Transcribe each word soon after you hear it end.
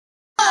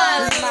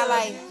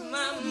like,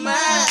 Mama,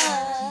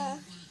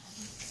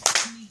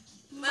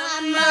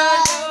 Mama,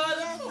 you're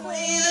the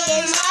queen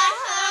of my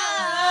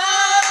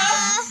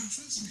heart.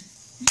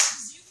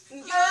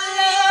 Your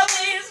love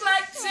is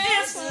like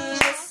tears from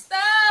the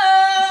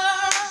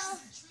stars.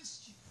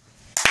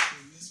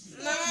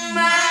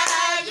 Mama,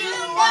 you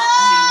know,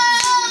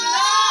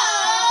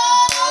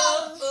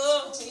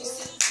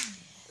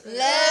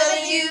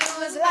 loving you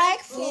is like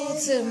food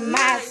to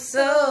my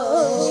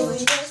soul.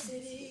 Yes,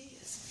 it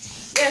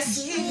is. Yes,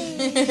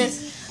 it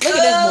is. Look at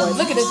this boy.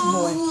 Look at this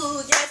boy.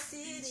 Yes, it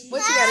is.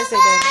 What you gotta say,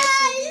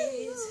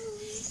 Daddy?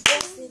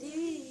 Yes, it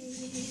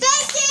is.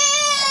 Thank you.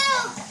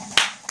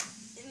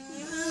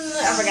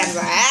 I forgot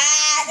about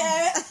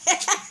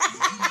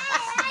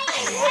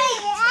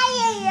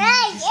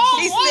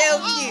She's still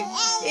cute,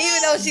 even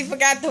though she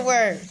forgot the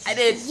word. I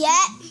did.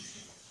 Yeah.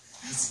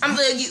 I'm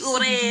gonna get you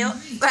real.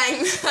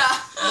 Thanks.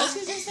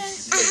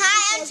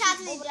 Hi, I'm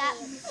Chocolate Drop.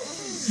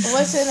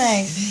 What's your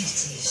name?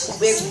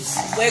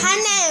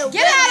 Honey,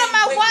 Get out of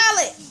my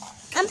wallet.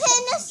 I'm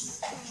putting this.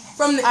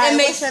 From the All right,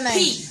 what's your name?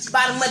 MHP,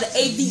 bottom of the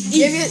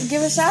ADE.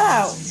 Give a shout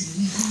out.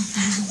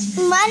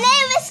 My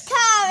name is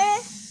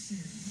Kara.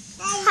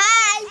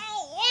 Hi.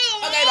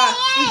 Okay, bye.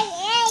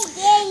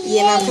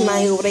 Yeah, now come out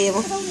here,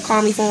 whatever.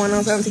 Call me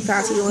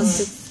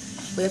 410-765-216.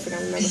 Wait, I forgot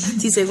my number.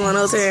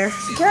 T6102.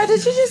 Girl,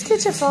 did you just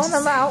get your phone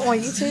number out on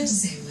YouTube?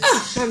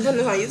 I'm putting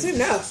this on YouTube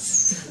now.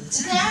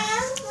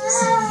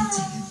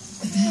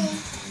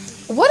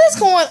 What is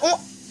going on?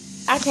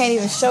 I can't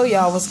even show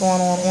y'all what's going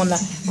on the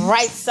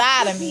right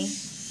side of me.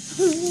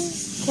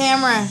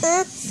 Cameron,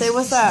 say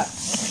what's up.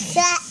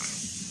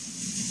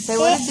 Say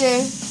what it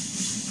do.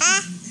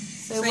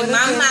 Say what it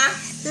Mama.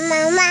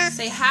 Mama.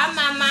 Say hi,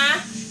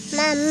 Mama.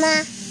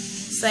 Mama.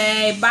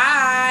 Say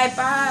bye.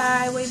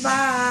 Bye. Wait,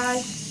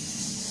 bye.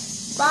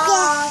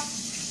 Bye.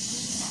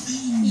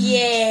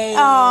 Yay.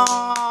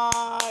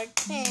 Aww,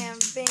 Cam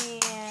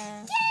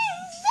Ben.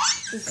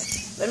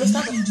 Let me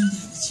stop it.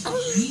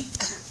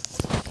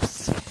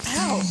 Ow.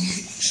 Well,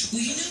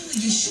 you know when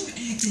you're short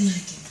acting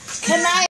like